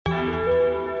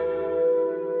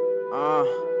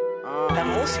La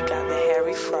música de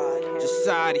Harry Fraud.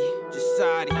 JUSADY,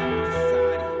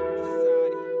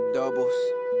 doubles,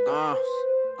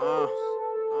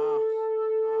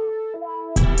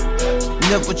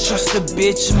 Never trust a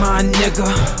bitch, my nigga.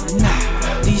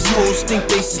 Nah, these hoes think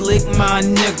they slick, my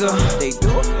nigga. They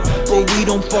do, but we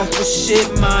don't fall for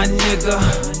shit, my nigga.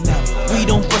 We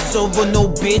don't fuss over no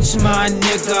bitch, my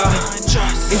nigga.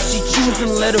 If she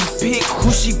choosing, let her pick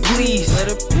who she please.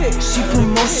 She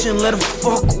promotion, let her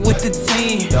fuck with the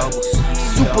team.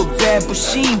 Super bad, but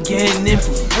she ain't getting in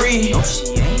for free.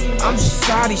 I'm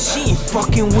JUSADY, she ain't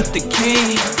fucking with the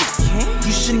king.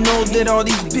 You should know that all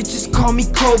these bitches call me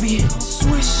Kobe.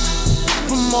 Swish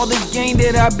from all the gang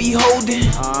that I be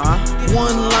holding.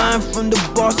 One line from the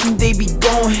boss and they be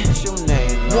going.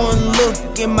 One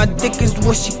look and my dick is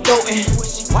what she throwin'.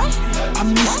 I'm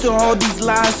used to all these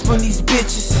lies from these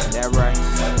bitches.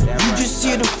 You just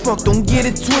here to fuck, don't get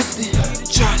it twisted.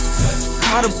 Just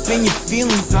caught up in your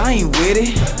feelings, I ain't with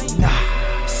it. Nah,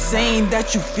 saying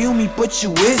that you feel me, but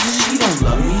you isn't. She don't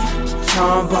love me.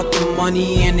 Talking about the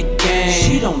money and the game.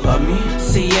 She don't love me.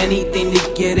 Say anything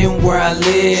to get in where I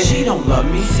live. She don't love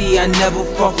me. See, I never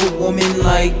fuck a woman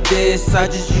like this. I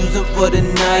just use her for the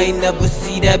night, never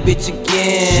see that bitch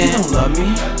again. She don't love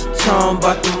me. Talking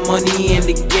about the money and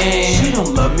the game. She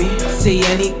don't love me. Say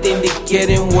anything to get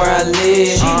in where I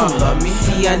live. She don't love me.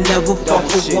 See, I never fuck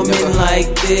a woman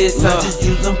like this. I just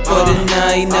use them for the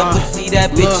night, never see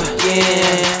that bitch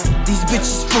again. These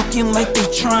bitches fucking like they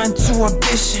trying to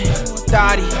audition.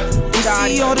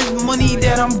 They see all this money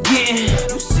that I'm getting.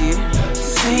 You see it?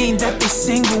 Saying that they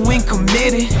single and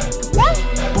committed. But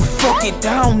fuck it,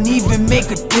 that don't even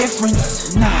make a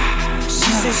difference. Nah,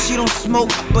 she said she don't smoke,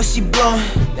 but she blowing.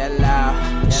 That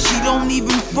loud. She don't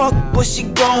even fuck, but she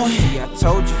going. See, I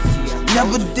told you.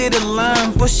 Never did a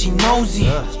line, but she nosy.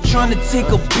 Tryna take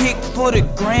a pic for the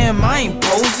gram, I ain't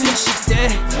posing. She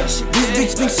dead. This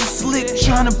bitch thinks she slick,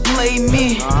 tryna play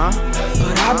me.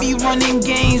 But I be running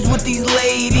games with these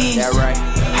ladies.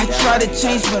 I try to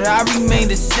change, but I remain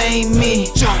the same me.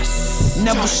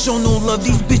 Never show no love,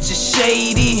 these bitches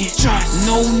shady.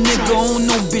 No nigga on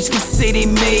no bitch can say they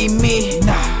made me.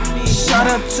 Nah. Shout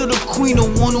out to the queen, the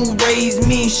one who raised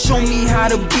me. Show me how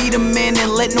to be the man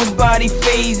and let nobody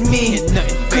faze me.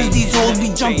 Cause these hoes be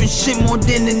jumping shit more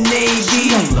than the Navy. She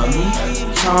don't love me.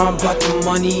 Talking about the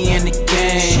money and the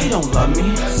game. She don't love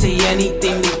me. Say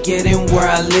anything to get in where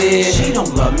I live. She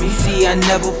don't love me. See, I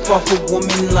never fuck a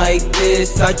woman like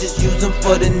this. I just use them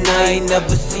for the night,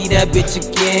 never see that bitch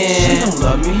again. She don't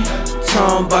love me.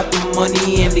 Talking about the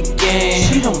money and the game.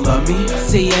 She don't love me.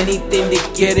 Say anything to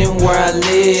get in where I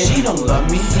live. She don't love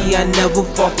me. See, I never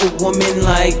fuck a woman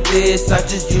like this. I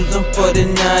just use them for the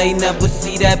night, never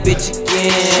see that bitch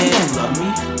again. She don't love me.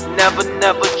 Never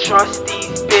trust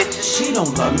these bitches. She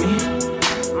don't love me.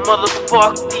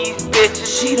 Motherfuck these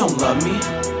bitches. She don't love me.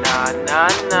 Nah.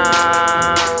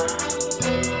 Nah.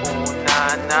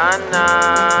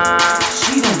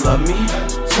 She don't love me.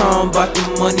 Talking about the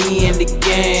money and the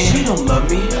game. She don't love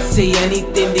me. Say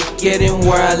anything to get in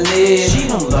where I live. She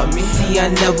don't love me. See, I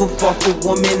never fuck a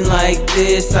woman like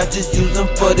this. I just use them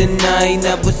for the night,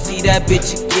 never see that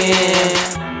bitch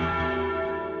again.